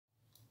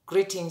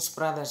Greetings,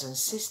 brothers and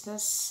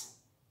sisters,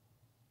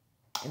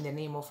 in the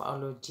name of our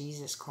Lord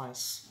Jesus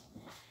Christ.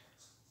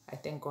 I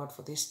thank God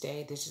for this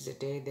day. This is the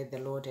day that the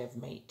Lord have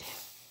made,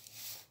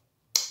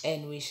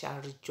 and we shall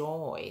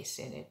rejoice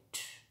in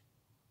it.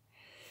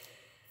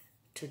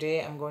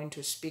 Today I'm going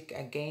to speak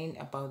again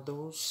about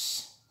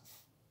those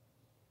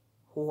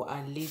who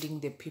are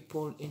leading the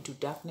people into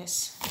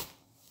darkness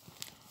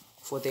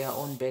for their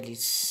own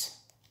bellies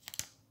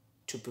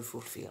to be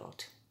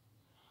fulfilled.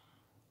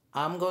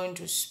 I'm going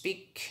to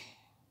speak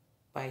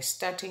by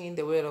starting in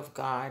the Word of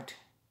God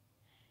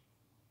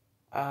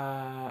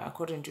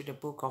according to the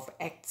book of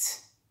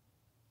Acts,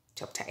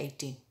 chapter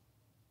 18,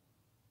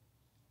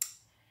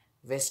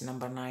 verse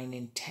number 9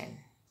 and 10.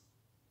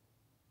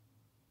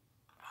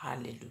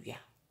 Hallelujah.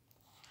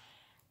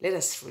 Let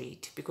us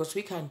read, because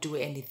we can't do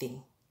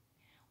anything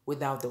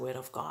without the Word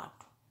of God.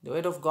 The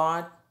Word of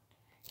God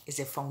is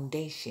a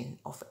foundation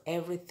of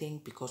everything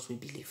because we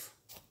believe.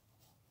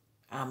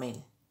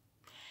 Amen.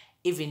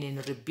 Even in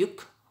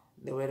rebuke,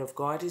 the Word of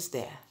God is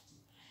there.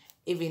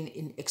 Even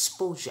in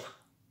exposure,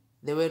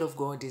 the Word of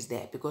God is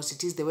there, because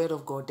it is the Word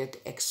of God that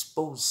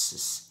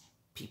exposes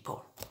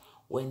people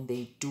when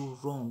they do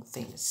wrong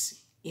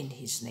things in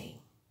His name.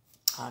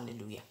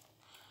 Hallelujah.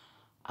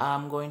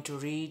 I'm going to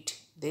read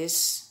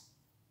this,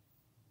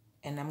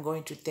 and I'm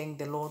going to thank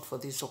the Lord for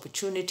this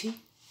opportunity.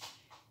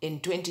 In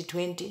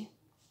 2020,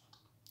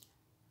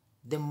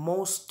 the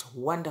most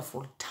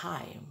wonderful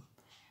time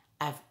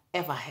I've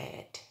ever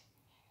had.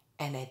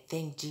 And I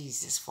thank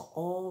Jesus for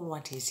all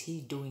what is He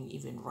doing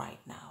even right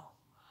now.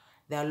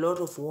 There are a lot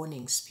of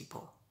warnings,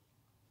 people.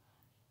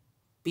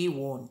 Be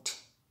warned.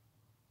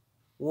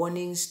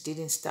 Warnings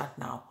didn't start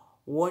now.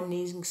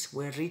 Warnings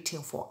were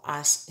written for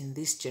us in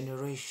this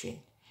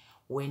generation.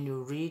 When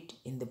you read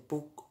in the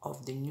book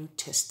of the New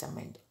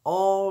Testament,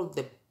 all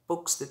the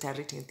books that are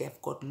written, they've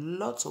got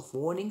lots of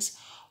warnings.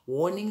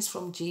 Warnings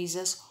from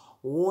Jesus,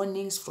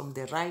 warnings from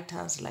the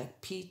writers like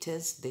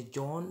Peter's, the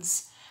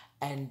Johns,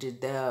 and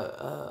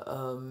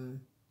the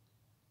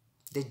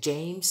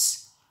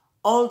James.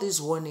 All these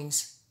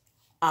warnings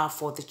are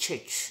for the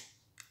church.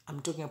 I'm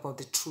talking about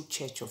the true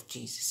church of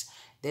Jesus.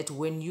 That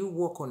when you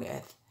walk on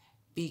earth,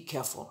 be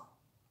careful.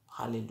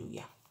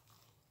 Hallelujah.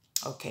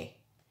 Okay.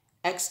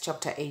 Acts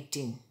chapter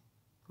 18,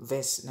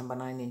 verse number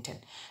 9 and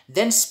 10.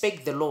 Then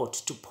spake the Lord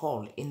to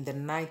Paul in the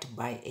night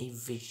by a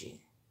vision.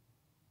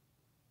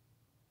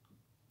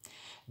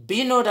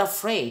 Be not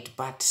afraid,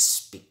 but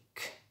speak.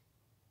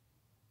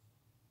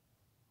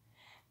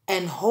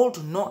 And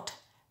hold not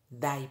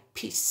thy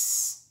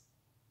peace.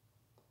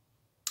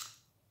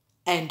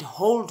 And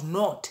hold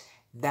not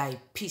thy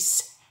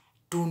peace.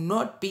 Do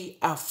not be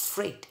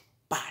afraid,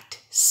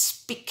 but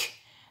speak.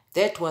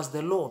 That was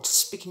the Lord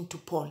speaking to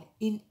Paul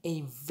in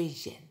a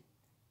vision,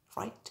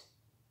 right?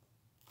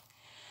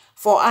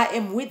 For I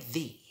am with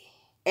thee,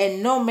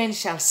 and no man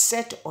shall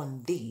set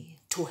on thee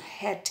to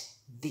hurt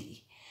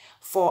thee,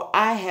 for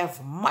I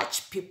have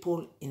much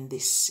people in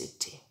this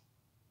city.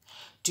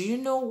 Do you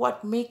know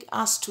what make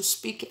us to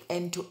speak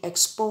and to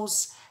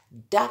expose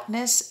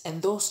darkness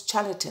and those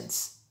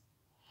charlatans?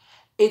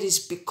 It is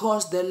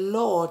because the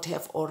Lord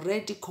have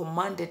already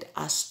commanded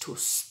us to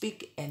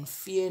speak and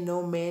fear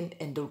no man,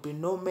 and there will be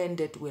no man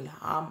that will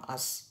harm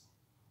us.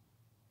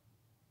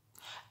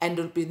 And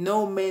there will be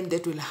no man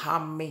that will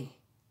harm me.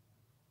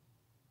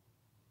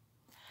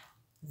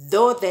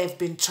 Though they have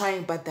been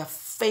trying, but they're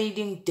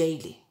fading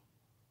daily,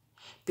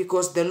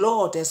 because the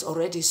Lord has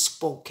already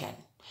spoken,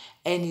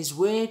 and His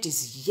word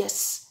is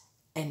yes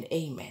and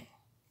amen.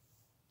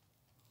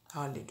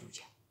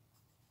 Hallelujah.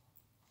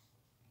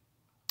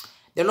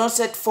 The Lord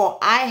said, for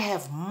I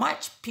have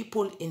much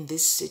people in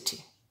this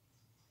city.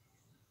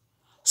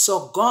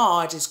 So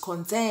God is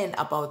concerned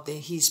about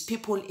His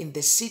people in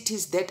the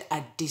cities that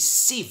are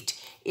deceived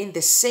in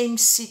the same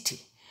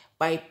city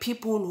by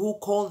people who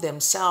call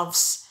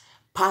themselves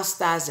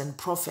pastors and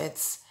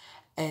prophets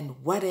and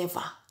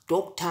whatever,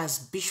 doctors,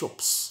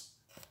 bishops.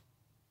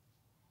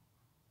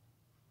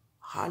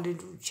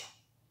 Hallelujah.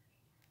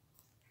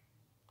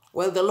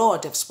 Well, the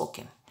Lord have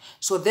spoken.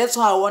 So that's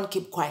why I won't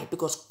keep quiet,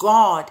 because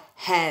God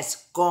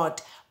has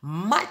got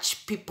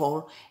much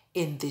people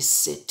in this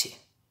city.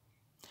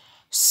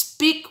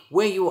 Speak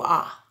where you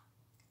are.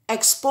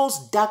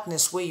 Expose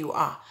darkness where you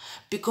are,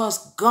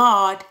 because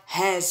God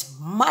has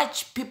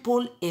much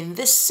people in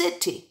this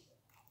city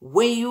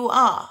where you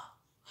are.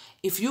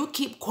 If you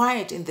keep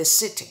quiet in the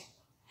city,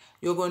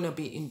 you're going to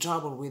be in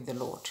trouble with the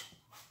Lord,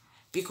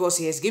 because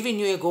He has given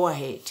you a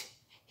go-ahead.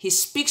 He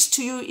speaks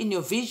to you in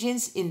your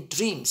visions, in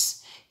dreams.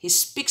 He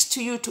speaks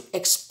to you to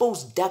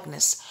expose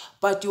darkness,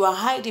 but you are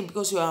hiding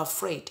because you are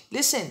afraid.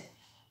 Listen,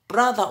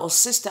 brother or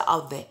sister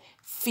out there,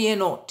 fear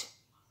not,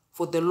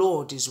 for the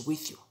Lord is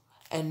with you,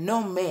 and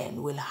no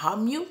man will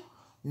harm you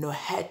nor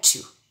hurt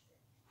you,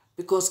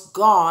 because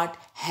God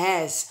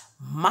has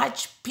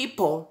much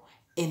people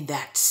in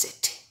that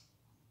city.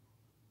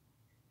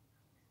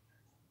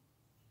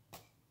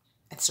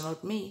 It's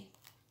not me.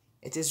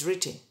 It is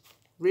written.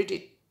 Read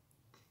it.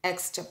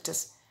 Acts chapter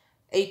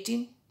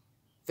 18,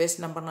 verse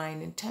number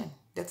 9 and 10.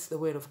 That's the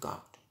word of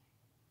God.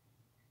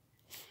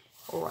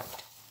 All right.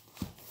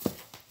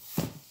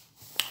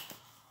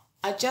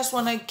 I just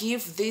want to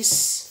give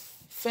this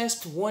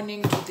first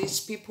warning to these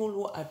people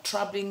who are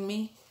troubling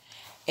me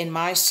in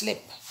my sleep,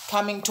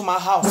 coming to my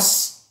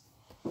house.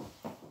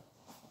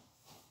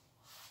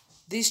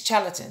 These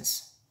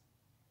charlatans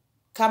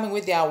coming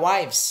with their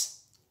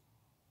wives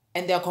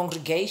and their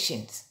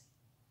congregations.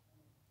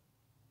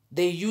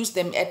 They use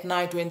them at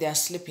night when they are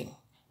sleeping.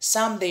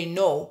 Some they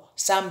know,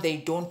 some they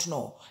don't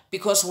know.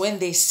 Because when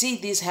they see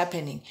this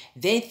happening,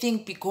 they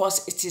think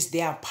because it is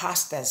their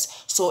pastors,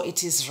 so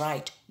it is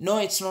right. No,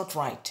 it's not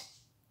right.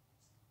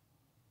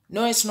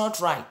 No, it's not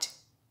right.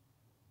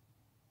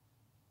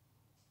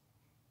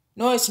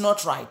 No, it's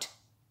not right.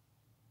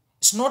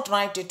 It's not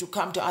right to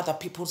come to other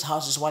people's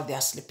houses while they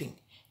are sleeping.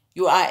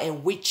 You are a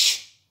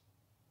witch.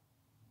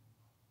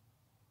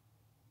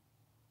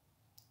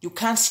 You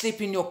can't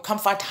sleep in your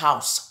comfort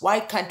house.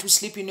 Why can't you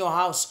sleep in your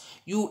house,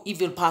 you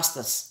evil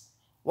pastors?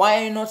 Why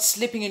are you not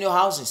sleeping in your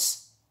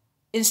houses?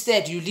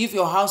 Instead, you leave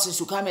your houses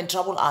to come and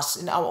trouble us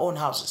in our own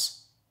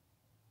houses.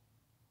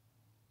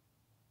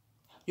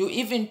 You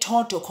even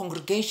taught your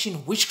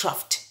congregation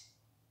witchcraft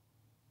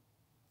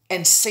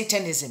and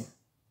Satanism.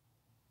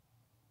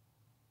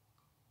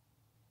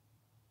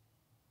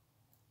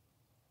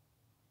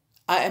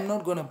 I am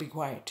not going to be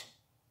quiet.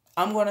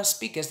 I'm going to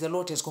speak as the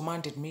Lord has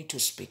commanded me to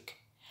speak.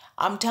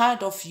 I'm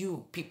tired of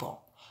you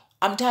people.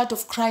 I'm tired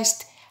of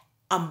Christ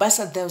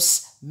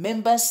ambassadors,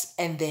 members,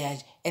 and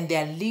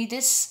their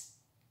leaders.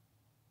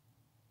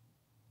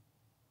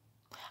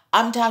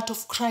 I'm tired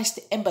of Christ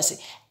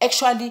embassy.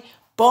 Actually,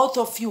 both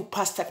of you,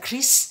 Pastor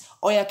Chris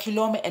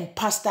Oyakhilome and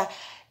Pastor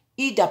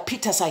Idah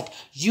Peterside,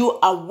 you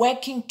are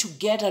working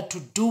together to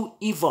do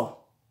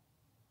evil.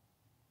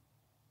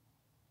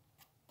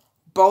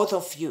 Both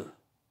of you.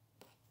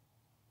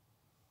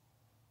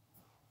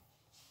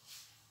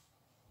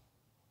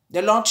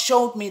 The Lord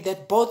showed me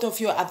that both of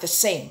you are the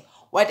same.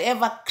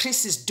 Whatever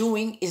Chris is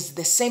doing is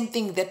the same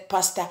thing that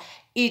Pastor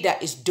Idah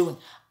is doing.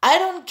 I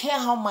don't care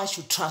how much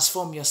you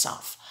transform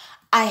yourself.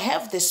 I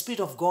have the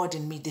Spirit of God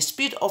in me. The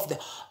Spirit of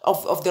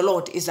the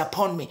Lord is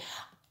upon me.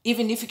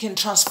 Even if you can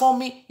transform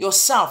me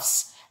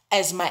yourselves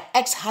as my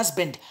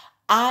ex-husband,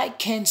 I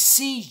can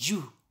see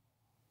you.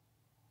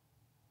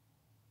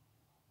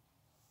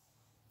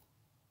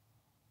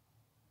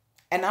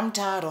 And I'm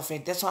tired of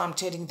it. That's why I'm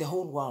telling the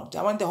whole world.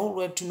 I want the whole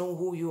world to know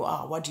who you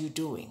are. What you're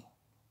doing.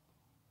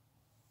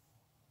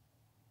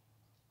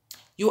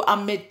 You are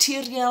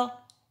material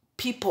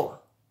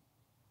people.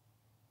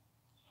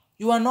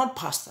 You are not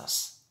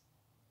pastors.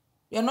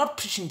 You are not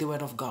preaching the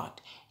word of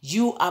God.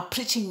 You are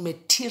preaching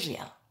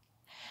material.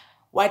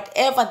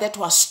 Whatever that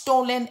was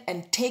stolen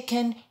and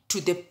taken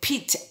to the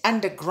pit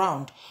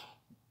underground,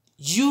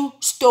 you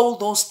stole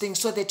those things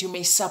so that you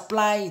may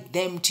supply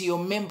them to your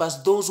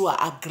members, those who are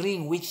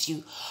agreeing with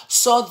you,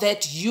 so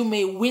that you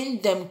may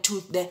win them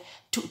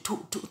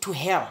to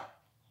hell.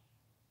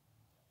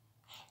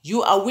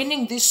 You are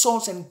winning these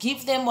souls and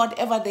give them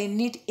whatever they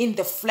need in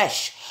the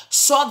flesh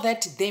so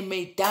that they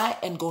may die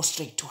and go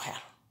straight to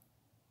hell.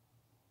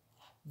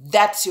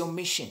 That's your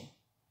mission.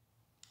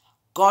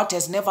 God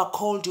has never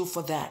called you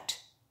for that.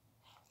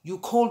 You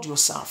called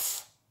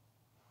yourself.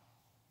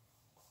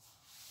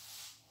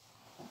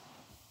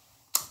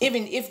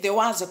 Even if there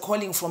was a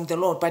calling from the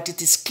Lord, but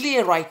it is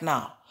clear right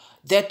now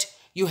that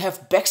you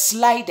have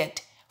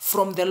backslided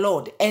from the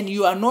Lord and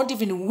you are not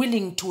even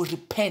willing to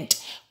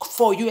repent,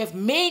 for you have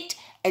made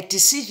a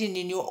decision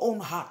in your own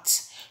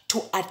heart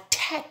to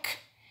attack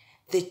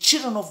the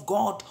children of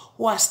God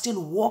who are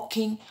still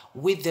walking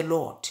with the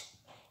Lord.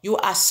 You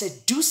are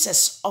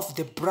seducers of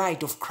the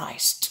bride of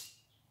Christ.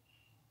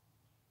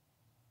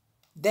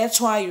 That's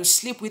why you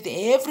sleep with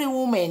every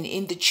woman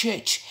in the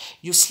church.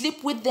 You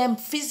sleep with them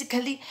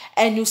physically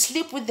and you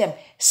sleep with them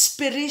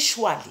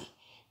spiritually.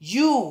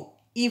 You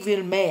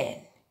evil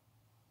man.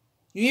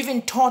 You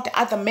even taught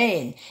other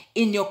men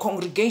in your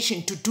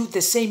congregation to do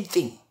the same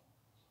thing.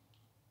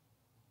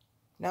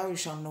 Now you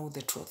shall know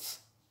the truth.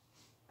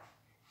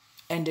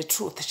 And the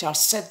truth shall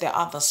set the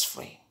others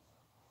free.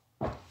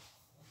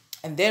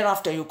 And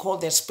thereafter you call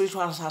their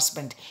spiritual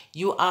husband.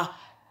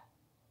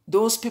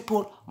 Those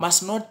people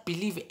must not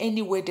believe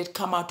any word that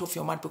come out of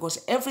your mouth,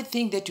 because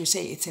everything that you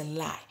say, it's a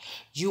lie.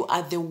 You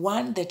are the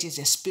one that is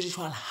a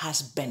spiritual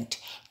husband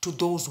to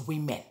those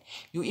women.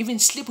 You even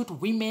sleep with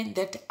women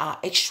that are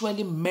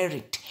actually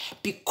married,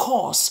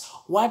 because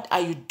what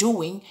are you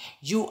doing?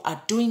 You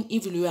are doing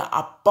evil. You are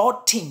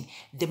aborting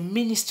the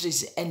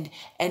ministries and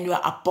you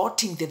are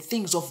aborting the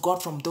things of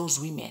God from those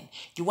women.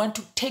 You want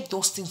to take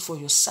those things for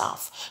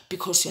yourself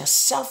because you are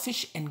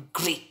selfish and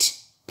great.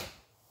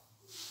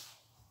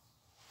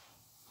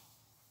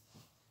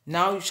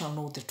 Now you shall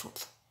know the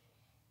truth.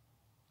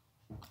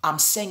 I'm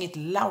saying it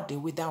loudly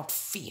without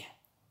fear.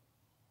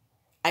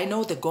 I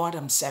know the God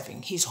I'm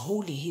serving. He's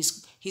holy.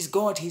 He's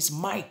God. He's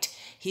might.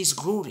 He's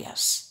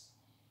glorious.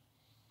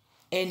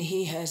 And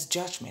he has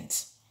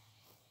judgments.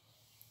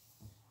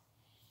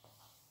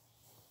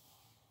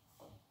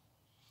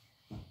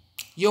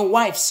 Your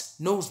wife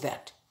knows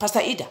that. Pastor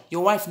Idah,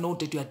 your wife knows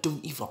that you are doing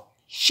evil.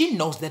 She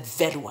knows that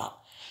very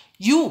well.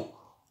 You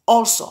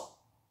also,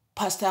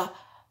 Pastor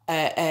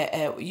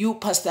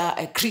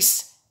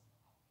Chris,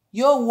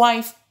 your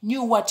wife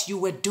knew what you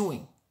were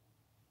doing.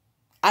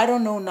 I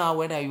don't know now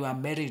whether you are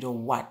married or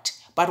what,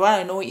 but what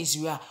I know is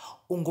you are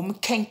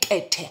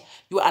ungumkenkete.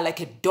 You are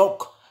like a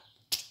dog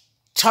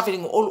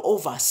traveling all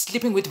over,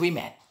 sleeping with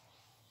women.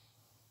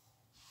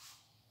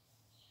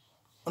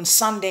 On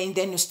Sunday, and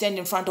then you stand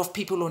in front of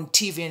people on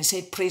TV and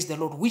say, praise the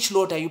Lord. Which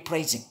Lord are you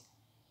praising?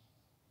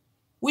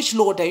 Which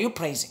Lord are you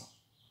praising?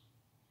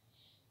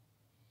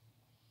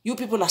 You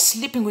people are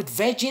sleeping with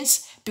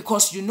virgins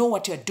because you know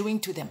what you are doing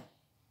to them.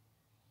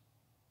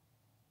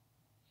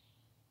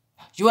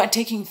 You are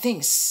taking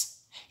things.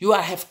 You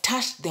have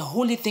touched the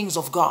holy things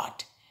of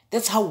God.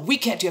 That's how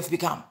wicked you have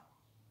become.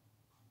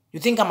 You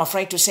think I'm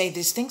afraid to say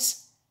these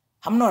things?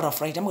 I'm not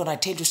afraid. I'm going to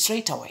tell you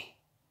straight away.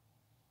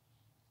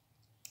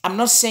 I'm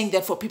not saying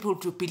that for people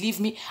to believe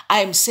me. I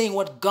am saying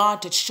what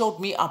God had showed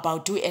me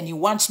about you, and he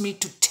wants me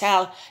to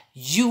tell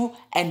you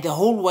and the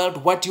whole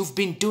world what you've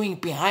been doing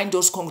behind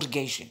those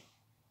congregations.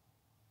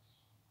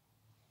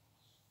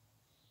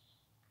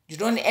 You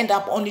don't end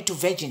up only to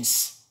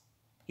virgins.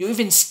 You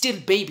even steal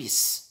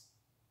babies.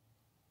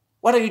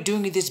 What are you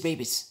doing with these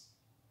babies?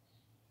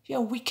 You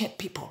are wicked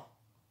people.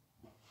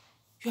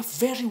 You are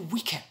very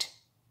wicked.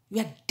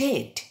 You are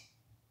dead.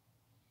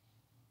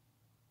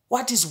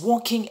 What is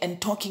walking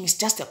and talking is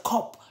just a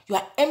cup. You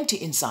are empty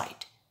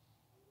inside.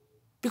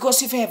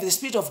 Because if you have the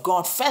Spirit of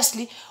God,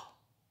 firstly,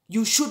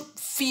 you should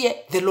fear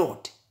the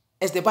Lord.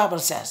 As the Bible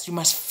says, you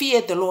must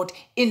fear the Lord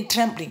in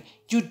trembling.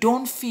 You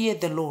don't fear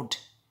the Lord.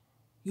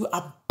 You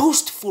are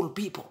boastful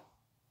people.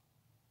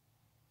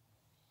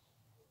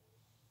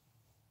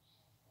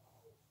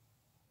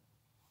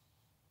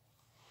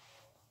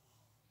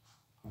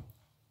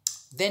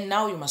 Then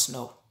now you must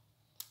know,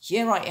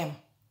 here I am.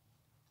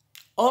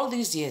 All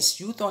these years,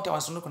 you thought I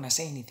was not going to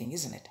say anything,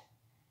 isn't it?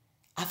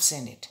 I've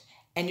said it.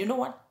 And you know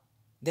what?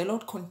 The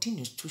Lord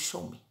continues to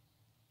show me.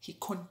 He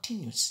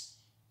continues.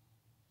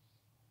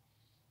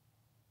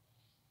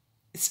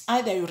 It's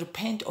either you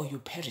repent or you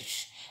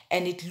perish.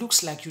 And it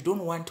looks like you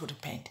don't want to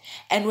repent.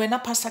 And when a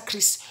Pastor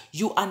Chris,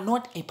 you are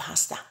not a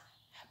pastor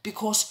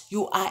because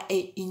you are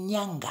a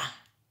inyanga.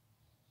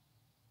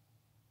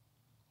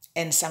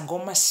 And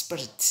Sangoma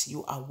spirits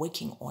you are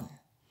working on.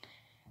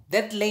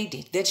 That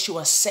lady that she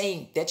was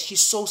saying that she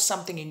saw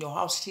something in your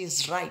house, she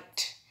is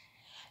right.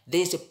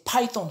 There's a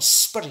python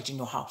spirit in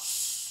your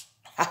house.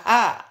 Ha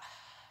ha.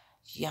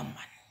 Yeah, man.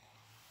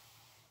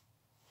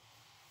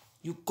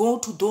 You go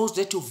to those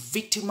that you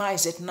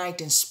victimize at night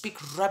and speak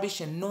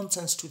rubbish and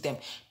nonsense to them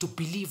to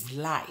believe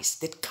lies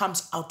that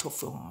comes out of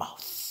your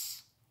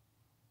mouth.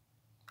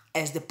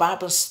 As the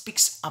Bible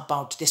speaks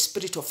about the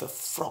spirit of a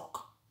frog,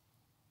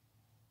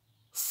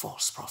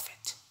 false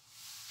prophet.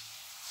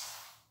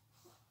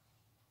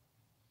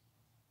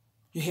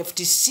 You have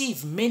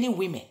deceived many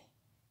women.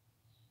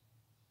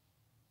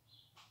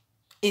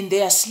 In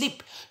their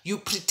sleep, you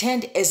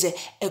pretend as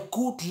a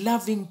good,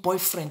 loving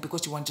boyfriend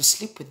because you want to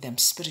sleep with them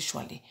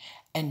spiritually.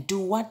 And do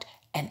what?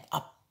 And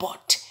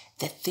abort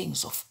the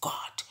things of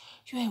God.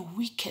 You're a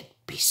wicked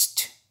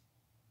beast.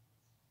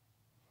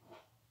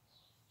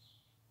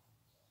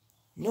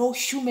 No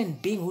human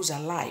being who's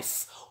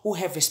alive, who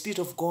have a spirit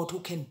of God, who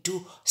can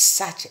do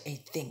such a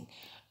thing.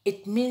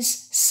 It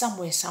means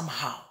somewhere,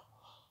 somehow,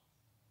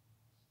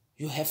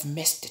 you have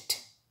messed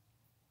it.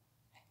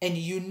 And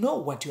you know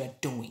what you are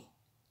doing.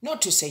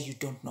 Not to say you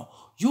don't know.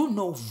 You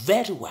know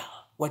very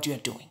well what you are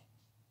doing.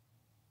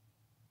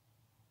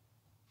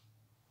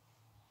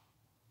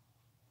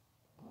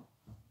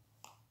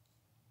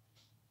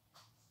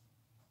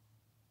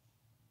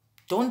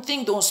 Don't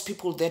think those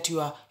people that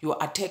you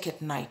attack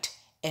at night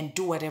and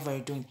do whatever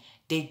you're doing,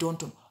 they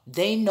don't know.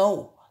 They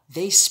know.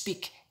 They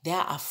speak. They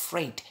are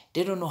afraid.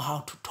 They don't know how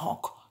to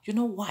talk. You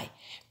know why?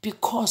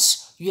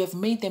 Because you have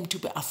made them to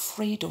be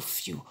afraid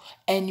of you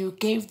and you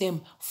gave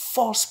them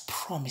false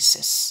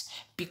promises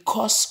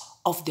because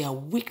of their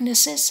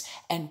weaknesses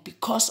and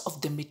because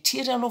of the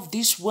material of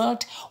this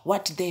world.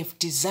 What they've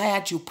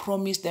desired, you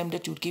promised them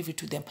that you'd give it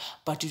to them,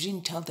 but you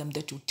didn't tell them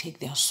that you'd take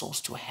their souls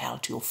to hell,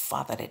 to your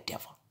father, the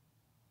devil.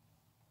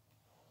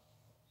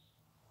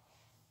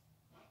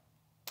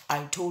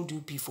 I told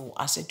you before,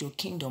 I said your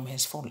kingdom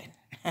has fallen.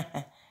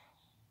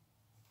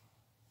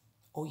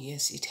 Oh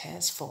yes, it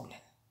has fallen.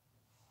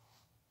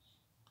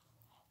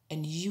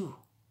 And you,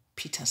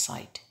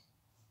 Peterside,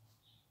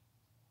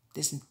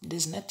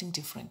 there's nothing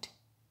different.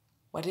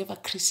 Whatever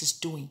Chris is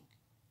doing,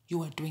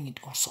 you are doing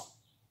it also.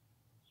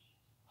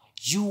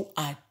 You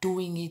are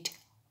doing it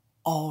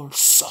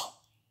also.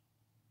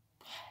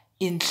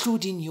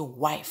 Including your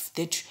wife,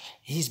 that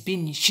she's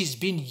been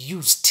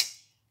used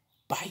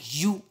by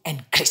you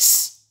and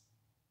Chris.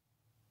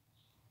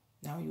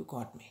 Now you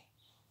got me.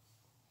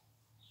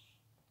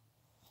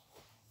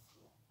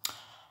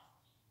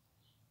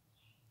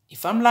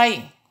 If I'm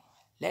lying,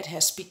 let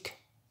her speak.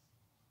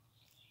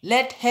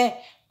 Let her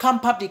come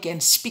public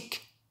and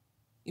speak.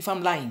 If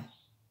I'm lying.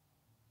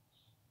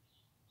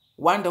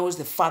 Wonder who's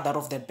the father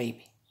of that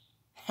baby.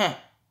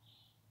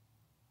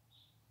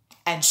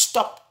 And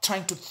stop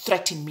trying to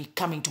threaten me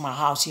coming to my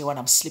house here when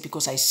I'm sleeping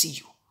because I see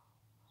you.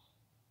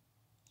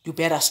 You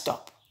better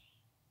stop.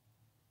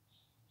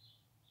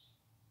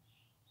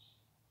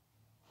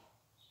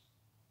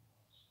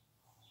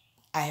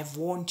 I have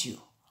warned you.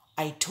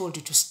 I told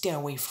you to stay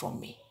away from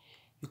me.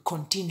 You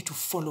continue to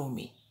follow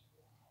me.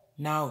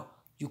 Now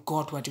you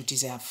got what you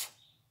deserve.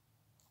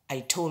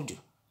 I told you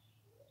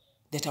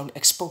that I will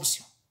expose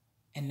you.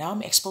 And now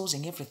I'm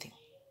exposing everything.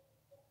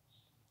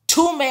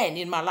 2 men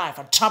in my life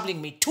are troubling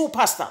me. 2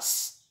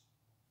 pastors.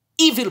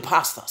 Evil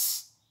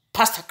pastors.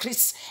 Pastor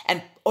Chris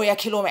and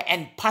Oyakhilome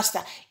and Pastor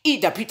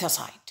Idah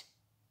Peterside.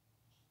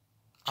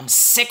 I'm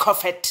sick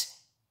of it.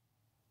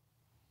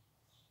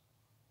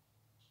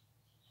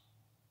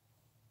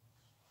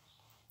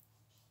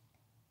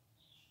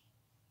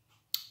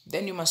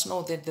 Then you must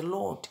know that the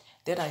Lord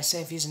that I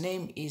serve, his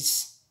name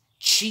is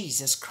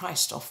Jesus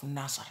Christ of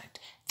Nazareth,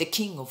 the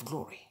King of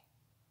glory.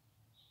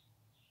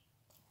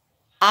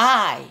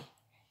 I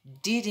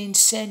didn't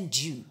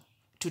send you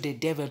to the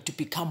devil to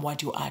become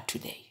what you are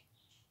today.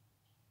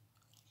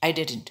 I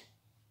didn't.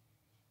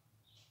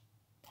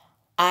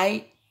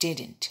 I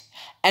didn't.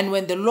 And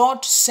when the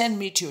Lord sent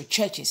me to your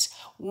churches,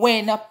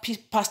 when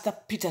Pastor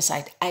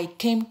Peterside, I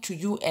came to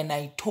you and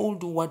I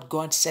told you what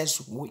God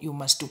says you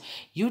must do.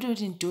 You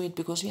didn't do it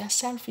because you are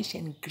selfish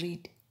and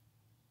greed.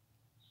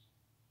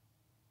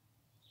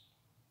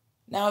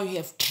 Now you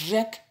have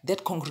dragged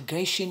that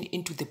congregation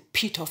into the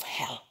pit of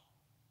hell.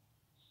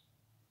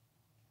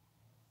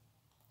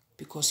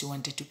 Because you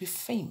wanted to be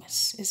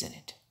famous, isn't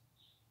it?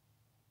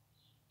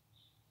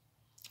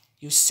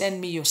 You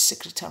send me your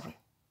secretary,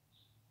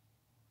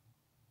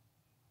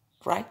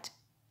 right?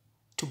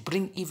 To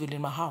bring evil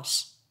in my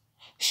house.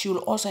 She will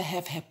also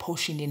have her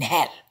portion in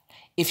hell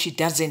if she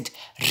doesn't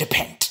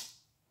repent.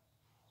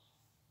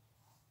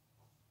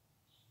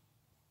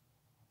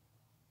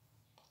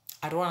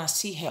 I don't want to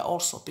see her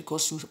also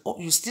because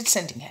you're still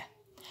sending her.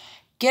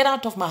 Get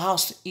out of my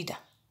house, Idah.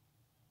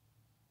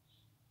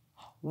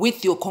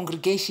 With your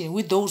congregation,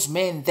 with those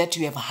men that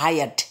you have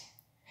hired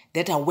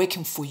that are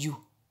working for you.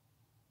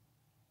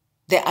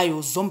 They are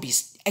your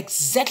zombies.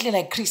 Exactly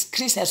like Chris.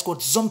 Chris has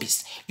got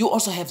zombies. You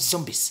also have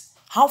zombies.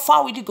 How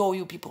far will you go,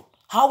 you people?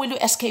 How will you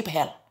escape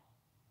hell?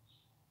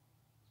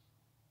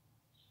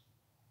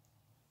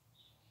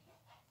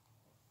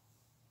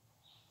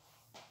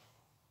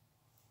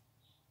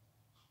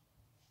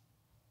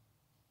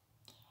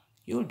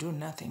 You'll do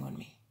nothing on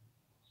me.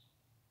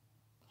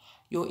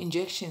 Your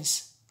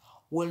injections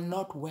will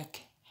not work,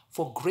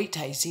 for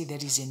greater is he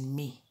that is in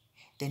me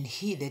than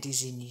he that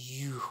is in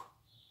you.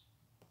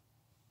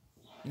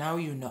 Now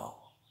you know.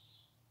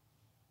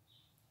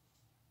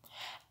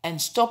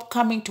 And stop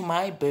coming to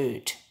my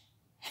bed.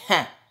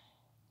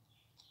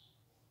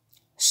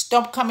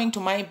 Stop coming to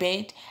my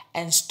bed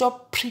and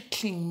stop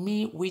prickling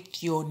me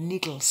with your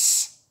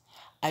needles.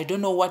 I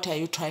don't know what are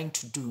you trying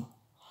to do.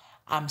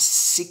 I'm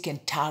sick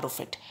and tired of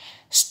it.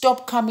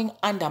 Stop coming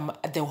under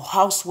the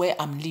house where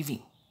I'm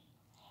living.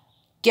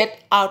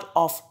 Get out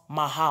of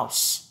my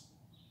house.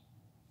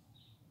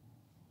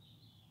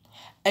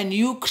 And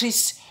you,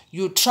 Chris,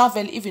 you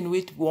travel even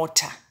with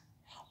water,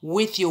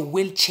 with your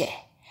wheelchair.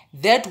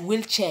 That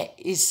wheelchair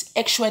is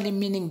actually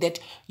meaning that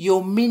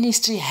your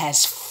ministry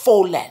has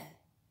fallen.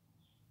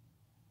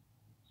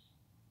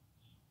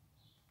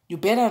 You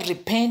better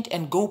repent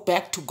and go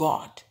back to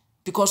God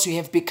because you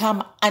have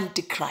become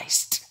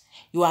antichrist.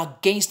 You are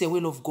against the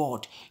will of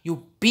God.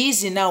 You're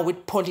busy now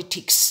with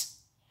politics.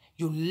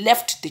 You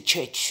left the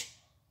church.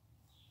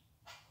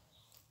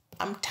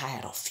 I'm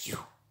tired of you.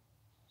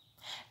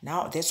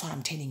 Now, that's why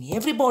I'm telling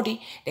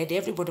everybody that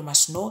everybody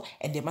must know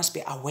and they must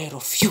be aware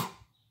of you.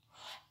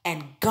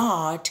 And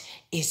God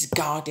is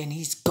God and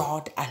he's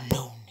God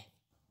alone.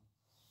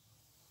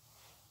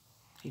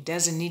 He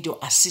doesn't need your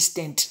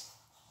assistant.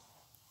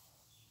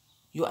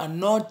 You are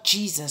not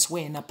Jesus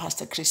when a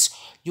Pastor Chris.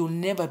 You'll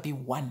never be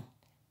one.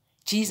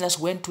 Jesus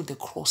went to the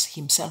cross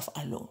himself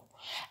alone.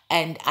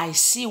 And I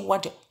see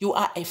what you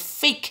are, a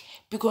fake,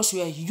 because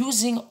you are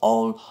using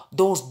all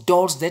those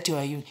dolls that you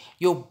are using.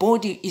 Your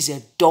body is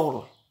a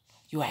doll.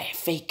 You are a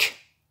fake.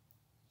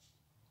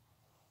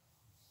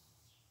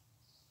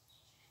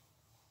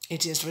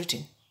 It is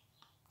written,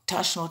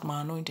 touch not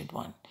my anointed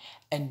one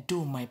and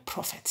do my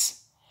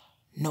prophets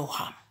no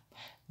harm.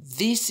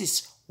 This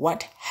is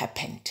what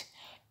happened.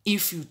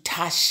 If you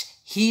touch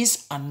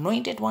his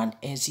anointed one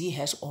as he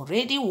has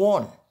already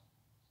warned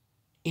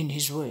in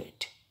his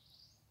word.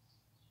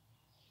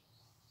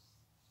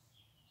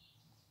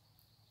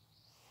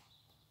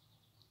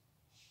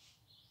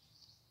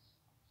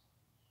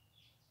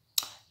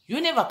 You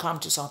never come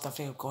to South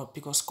Africa God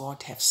because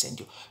God has sent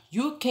you.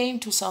 You came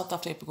to South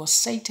Africa because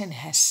Satan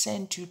has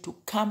sent you to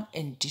come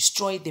and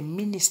destroy the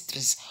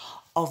ministries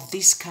of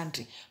this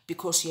country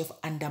because you have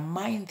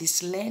undermined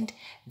this land,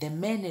 the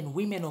men and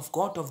women of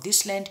God of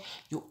this land.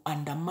 You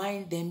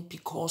undermine them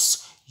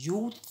because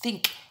you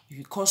think,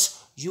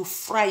 because you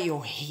fry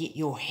your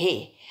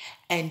hair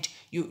and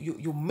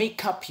you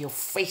make up your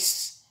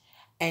face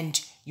and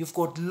you've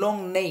got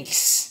long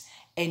nails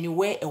and you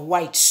wear a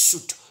white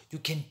suit. You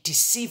can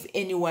deceive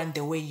anyone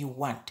the way you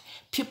want.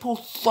 People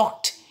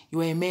thought you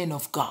were a man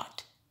of God.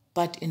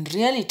 But in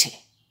reality,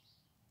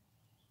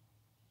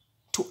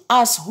 to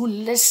us who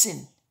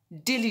listen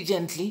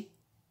diligently,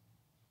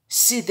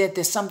 see that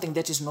there's something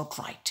that is not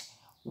right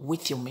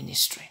with your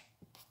ministry.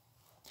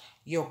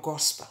 Your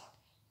gospel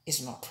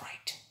is not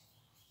right.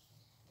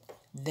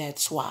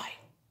 That's why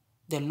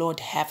the Lord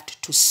had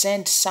to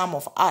send some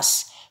of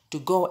us to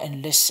go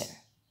and listen.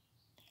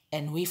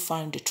 And we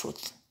found the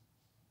truth.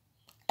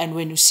 And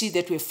when you see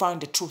that we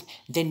found the truth,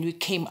 then you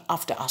came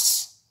after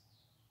us.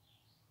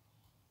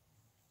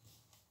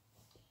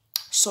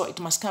 So it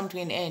must come to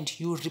an end.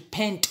 You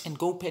repent and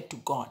go back to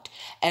God.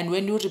 And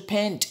when you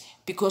repent,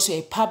 because you're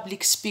a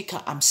public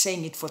speaker, I'm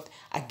saying it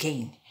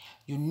again,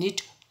 you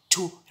need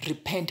to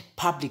repent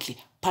publicly.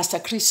 Pastor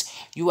Chris,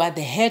 you are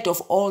the head of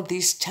all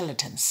these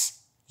charlatans.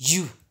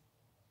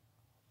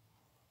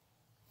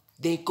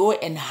 They go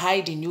and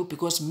hide in you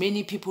because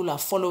many people are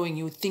following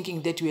you,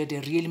 thinking that you are the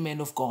real man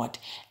of God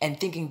and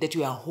thinking that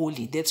you are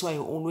holy. That's why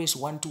you always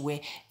want to wear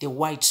the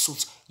white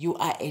suits. You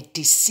are a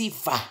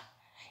deceiver.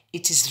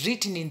 It is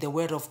written in the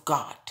word of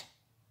God.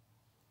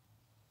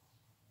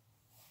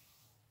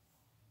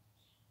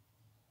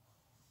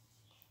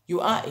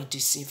 You are a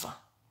deceiver.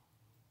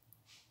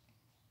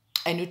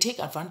 And you take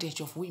advantage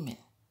of women.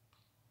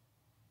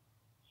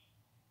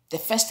 The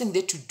first thing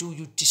that you do,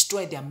 you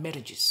destroy their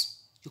marriages.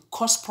 You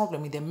cause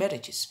problem in their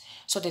marriages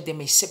so that they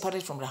may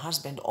separate from the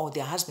husband or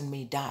their husband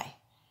may die.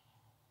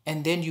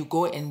 And then you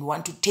go and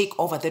want to take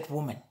over that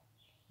woman.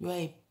 You are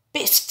a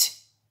beast.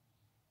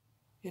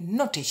 You're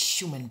not a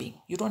human being.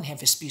 You don't have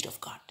the Spirit of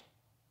God.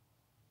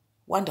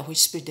 Wonder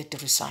which spirit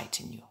that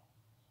resides in you.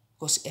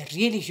 Because a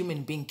really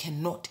human being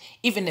cannot,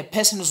 even a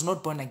person who's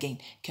not born again,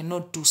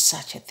 cannot do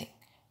such a thing.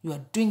 You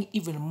are doing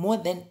even more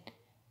than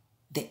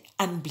the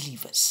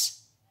unbelievers.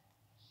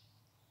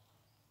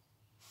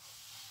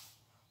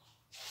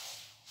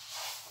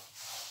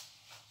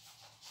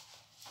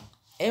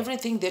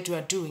 Everything that you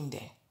are doing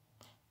there,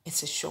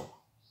 it's a show.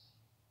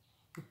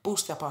 You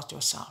boast about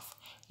yourself.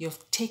 You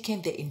have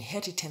taken the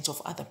inheritance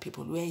of other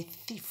people. You are a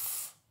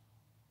thief.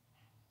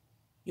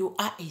 You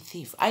are a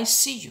thief. I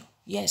see you,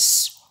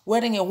 yes,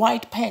 wearing a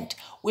white pant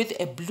with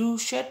a blue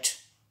shirt.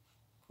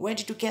 Where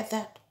did you get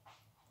that?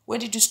 Where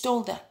did you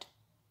steal that?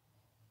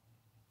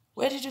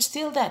 Where did you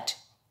steal that,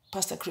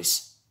 Pastor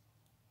Chris?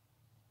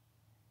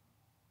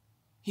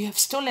 You have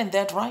stolen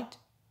that, right?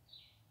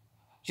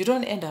 You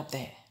don't end up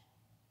there.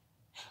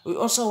 We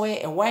also wear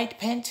a white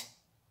pant,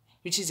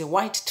 which is a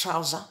white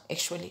trouser,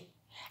 actually,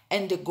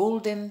 and a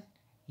golden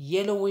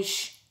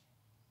yellowish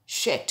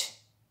shirt.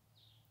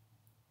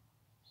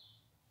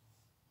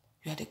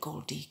 You are the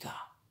gold digger.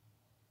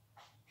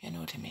 You are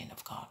not a man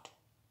of God.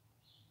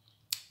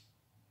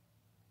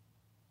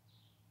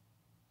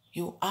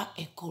 You are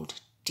a gold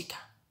digger,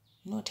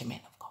 not a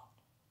man of God.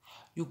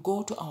 You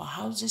go to our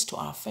houses, to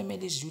our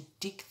families, you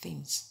dig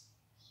things.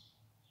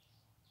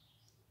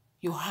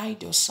 You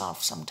hide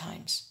yourself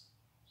sometimes.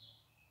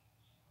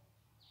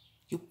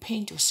 You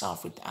paint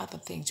yourself with other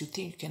things you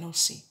think you cannot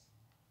see.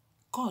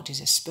 God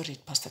is a spirit,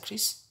 Pastor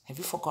Chris. Have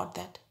you forgot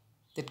that?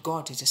 That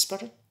God is a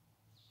spirit?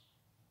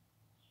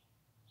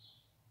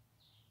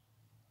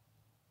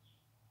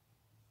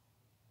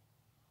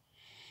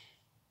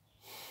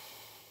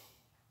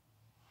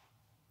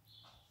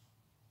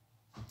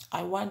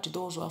 I want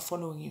those who are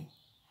following you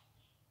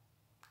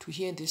to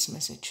hear this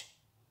message.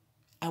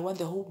 I want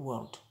the whole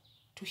world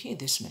to hear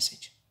this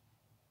message.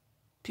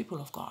 People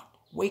of God,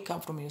 wake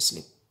up from your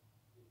sleep.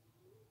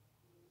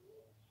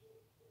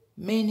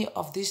 Many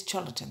of these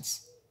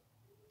charlatans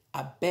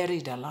are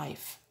buried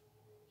alive.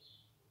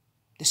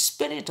 The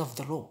Spirit of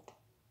the Lord.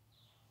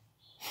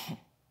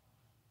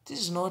 This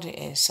is not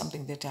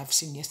something that I've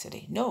seen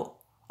yesterday. No,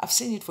 I've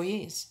seen it for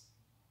years.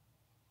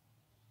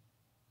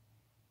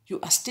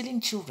 You are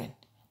stealing children.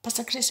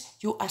 Pastor Chris,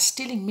 you are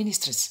stealing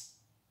ministries.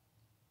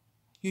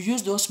 You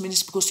use those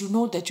ministries because you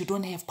know that you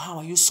don't have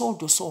power. You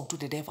sold your soul to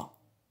the devil.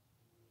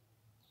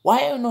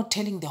 Why are you not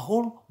telling the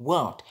whole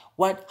world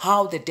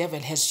how the devil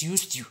has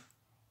used you?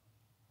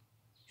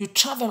 You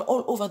travel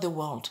all over the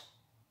world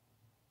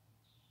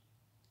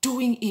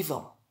doing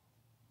evil.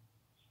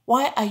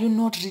 Why are you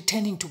not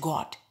returning to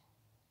God?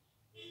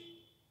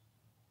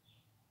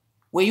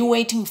 Were you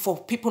waiting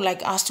for people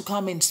like us to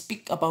come and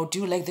speak about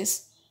you like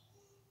this?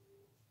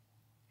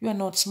 You are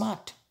not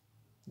smart,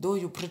 though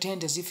you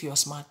pretend as if you are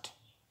smart,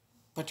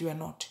 but you are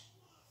not.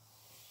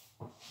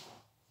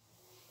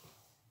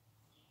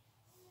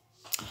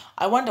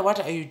 I wonder what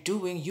are you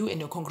doing, you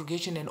and your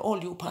congregation and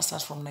all you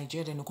pastors from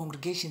Nigeria and your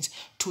congregations,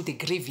 to the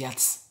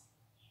graveyards.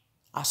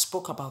 I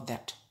spoke about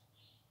that.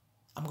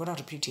 I'm going to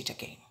repeat it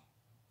again.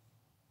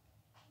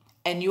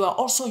 And you are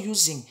also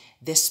using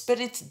the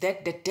spirits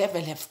that the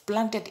devil have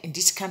planted in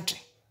this country.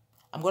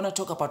 I'm going to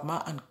talk about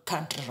my own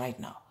country right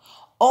now.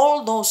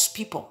 All those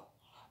people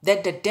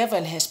that the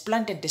devil has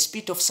planted the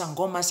spirit of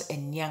Sangomas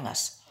and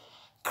Nyangas,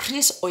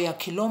 Chris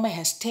Oyakhilome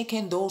has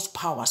taken those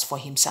powers for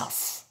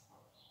himself.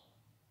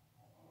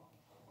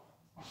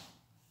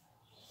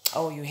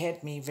 Oh, you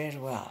heard me very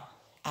well.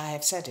 I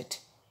have said it.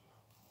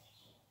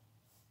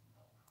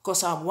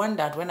 Because I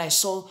wondered when I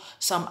saw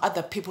some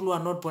other people who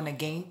are not born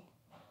again,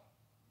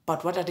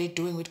 but what are they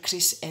doing with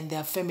Chris and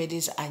their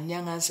families are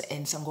Nyangas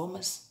and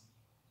Sangomas?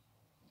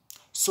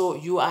 So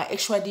you are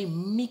actually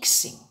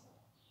mixing.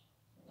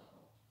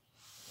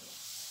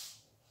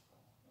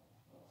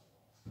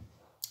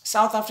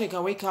 South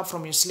Africa, wake up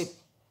from your sleep.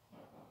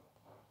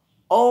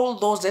 All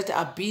those that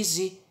are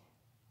busy,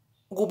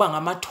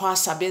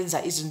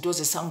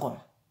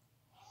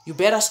 you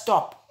better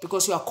stop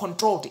because you are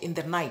controlled in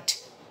the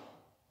night.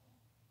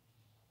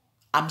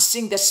 I'm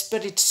seeing the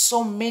spirit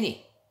so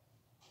many.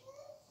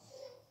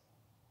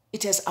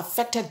 It has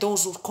affected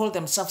those who call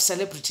themselves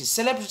celebrities.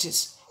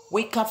 Celebrities,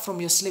 wake up from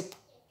your sleep.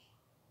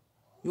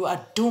 You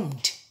are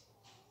doomed.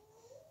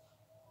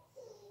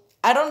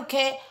 I don't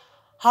care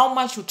how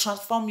much you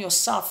transform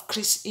yourself,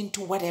 Chris,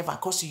 into whatever,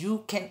 because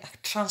you can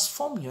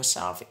transform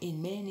yourself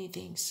in many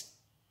things.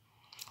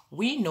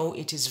 We know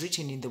it is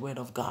written in the Word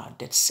of God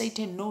that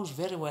Satan knows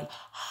very well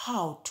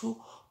how to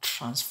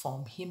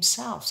transform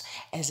himself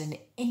as an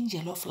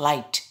angel of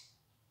light.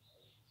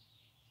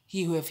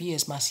 He who have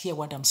ears must hear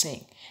what I'm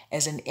saying,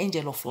 as an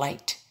angel of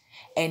light.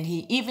 And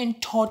he even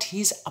taught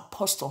his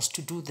apostles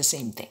to do the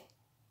same thing.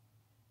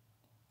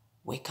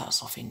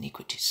 Workers of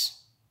iniquities,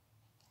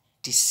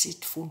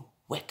 deceitful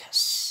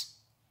workers.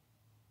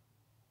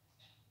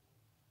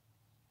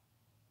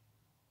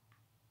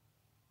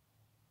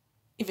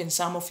 Even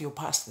some of your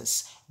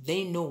pastors,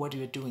 they know what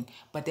you're doing,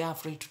 but they're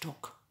afraid to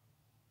talk.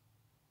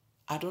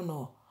 I don't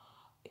know.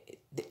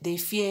 They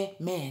fear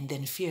man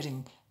than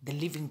fearing the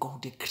living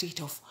God, the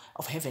creator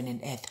of heaven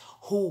and earth,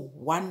 who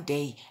one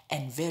day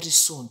and very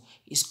soon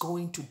is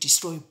going to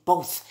destroy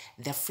both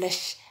the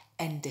flesh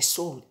and the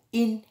soul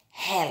in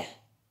hell.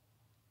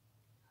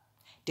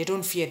 They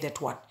don't fear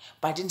that one,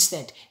 but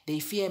instead they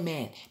fear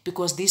man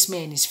because this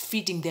man is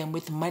feeding them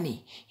with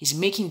money. He's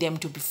making them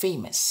to be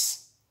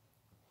famous.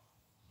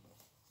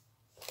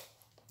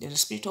 There's a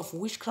spirit of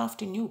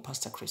witchcraft in you,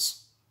 Pastor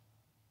Chris.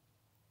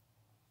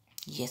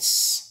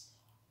 Yes.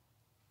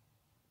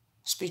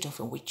 Spirit of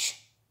a witch.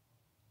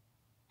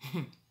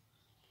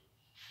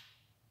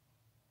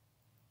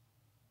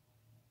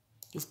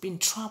 You've been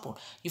trouble.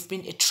 You've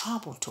been a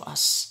trouble to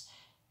us.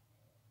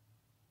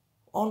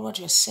 All what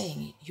you're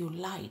saying, you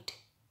lied.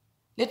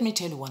 Let me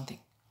tell you one thing.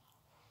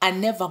 I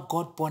never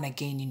got born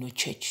again in your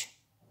church.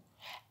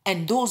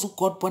 And those who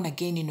got born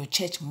again in your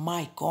church,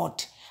 my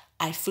God,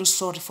 I feel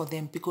sorry for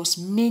them because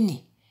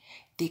many,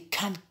 they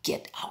can't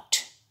get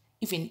out.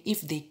 Even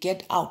if they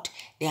get out,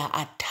 they are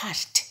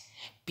attached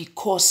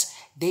because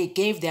they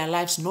gave their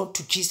lives not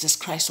to Jesus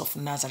Christ of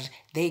Nazareth.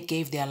 They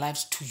gave their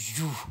lives to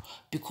you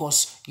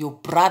because your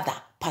brother,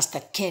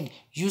 Pastor Ken,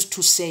 used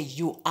to say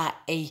you are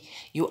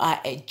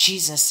a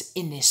Jesus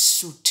in a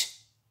suit.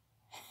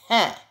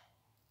 Huh?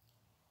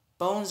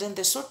 Bones in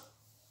the suit?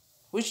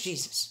 Which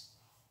Jesus?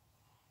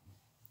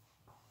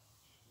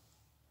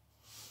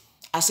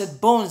 I said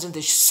bones in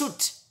the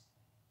suit.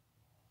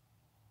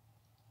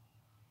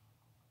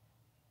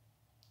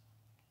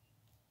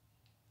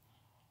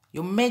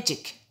 Your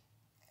magic,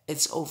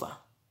 it's over.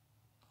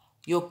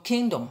 Your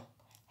kingdom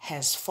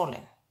has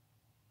fallen.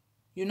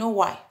 You know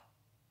why?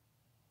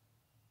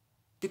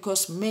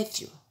 Because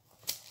Matthew,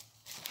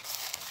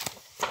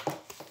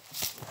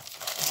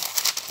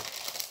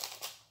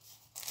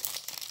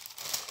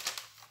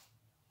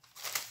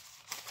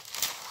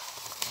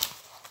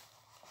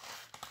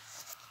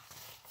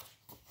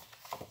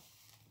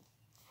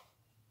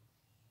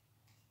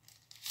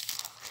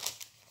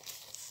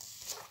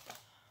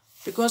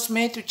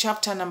 Matthew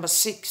chapter number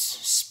 6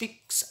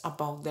 speaks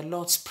about the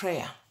Lord's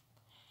Prayer.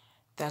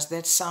 Does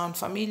that sound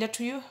familiar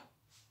to you?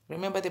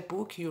 Remember the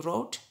book you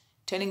wrote,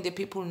 telling the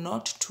people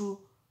not to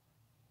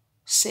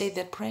say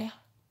that prayer?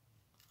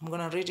 I'm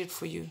going to read it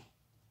for you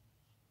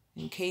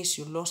in case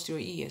you lost your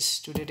ears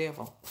to the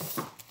devil.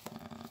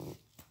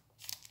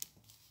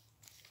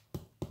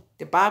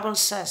 The Bible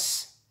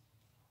says,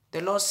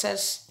 the Lord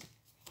says,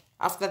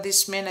 after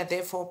this manner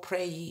therefore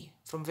pray ye,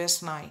 from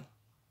verse 9,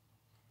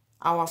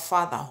 Our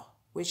Father,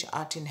 which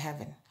art in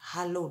heaven,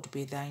 hallowed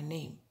be thy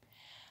name.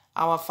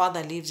 Our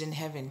Father lives in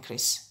heaven,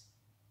 Chris.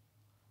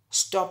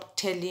 Stop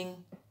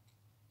telling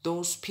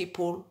those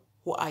people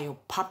who are your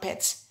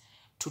puppets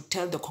to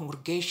tell the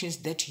congregations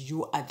that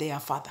you are their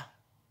father.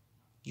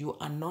 You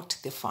are not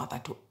the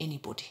father to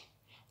anybody.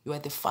 You are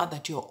the father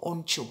to your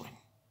own children,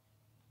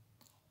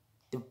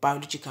 the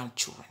biological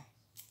children.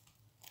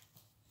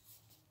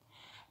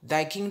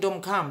 Thy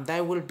kingdom come,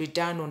 thy will be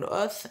done on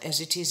earth as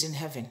it is in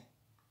heaven.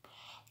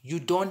 You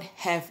don't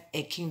have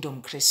a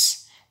kingdom,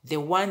 Chris.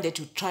 The one that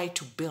you try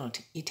to build,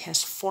 it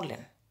has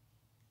fallen.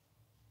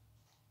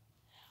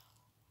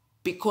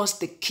 Because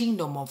the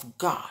kingdom of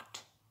God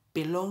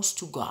belongs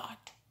to God.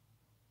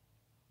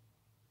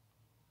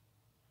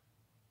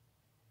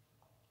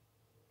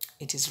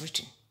 It is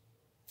written,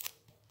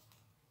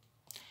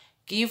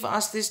 Give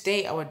us this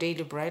day our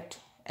daily bread,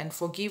 and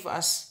forgive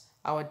us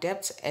our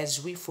debts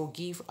as we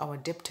forgive our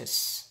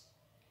debtors.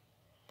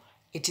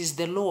 It is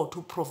the Lord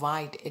who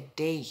provides a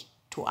day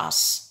to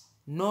us,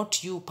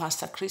 not you,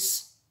 Pastor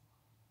Chris.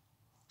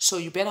 So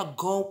you better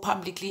go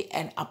publicly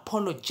and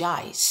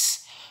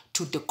apologize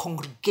to the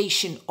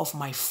congregation of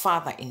my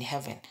Father in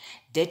heaven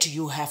that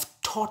you have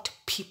taught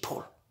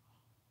people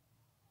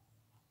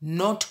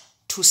not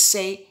to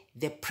say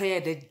the prayer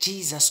that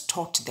Jesus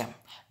taught them,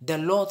 the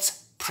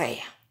Lord's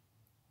Prayer.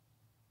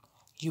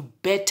 You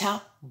better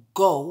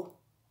go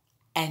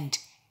and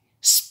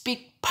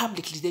speak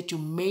publicly that you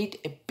made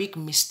a big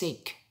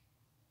mistake.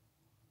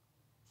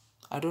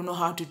 I don't know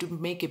how to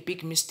make a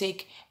big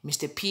mistake,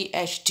 Mr.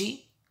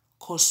 PhD,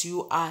 because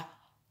you are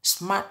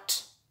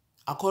smart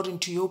according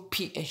to your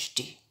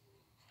PhD.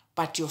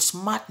 But your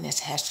smartness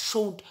has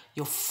showed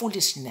your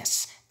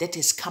foolishness that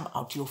has come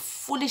out. Your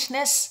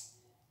foolishness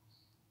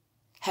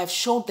have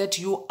showed that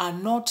you are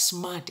not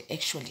smart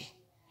actually.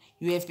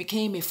 You have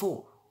become a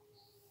fool.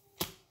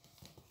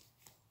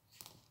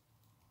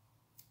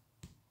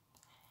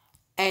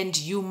 And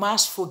you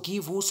must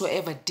forgive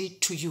whosoever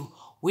did to you.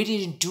 We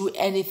didn't do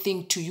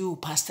anything to you,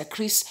 Pastor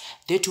Chris,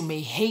 that you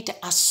may hate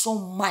us so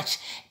much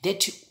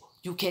that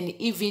you can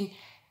even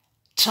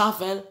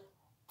travel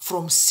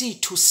from sea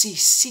to sea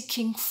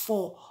seeking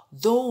for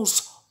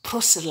those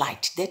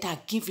proselytes that are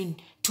given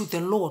to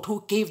the Lord,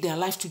 who gave their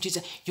life to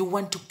Jesus. You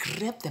want to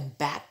grab them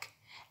back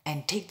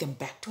and take them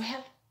back to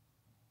hell.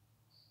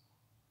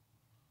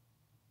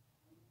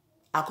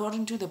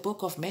 According to the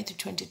book of Matthew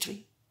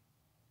 23.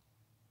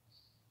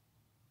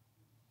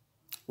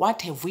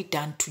 What have we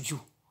done to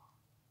you?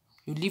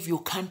 You leave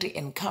your country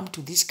and come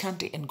to this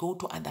country and go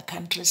to other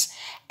countries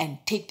and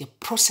take the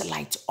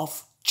proselytes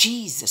of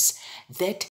Jesus that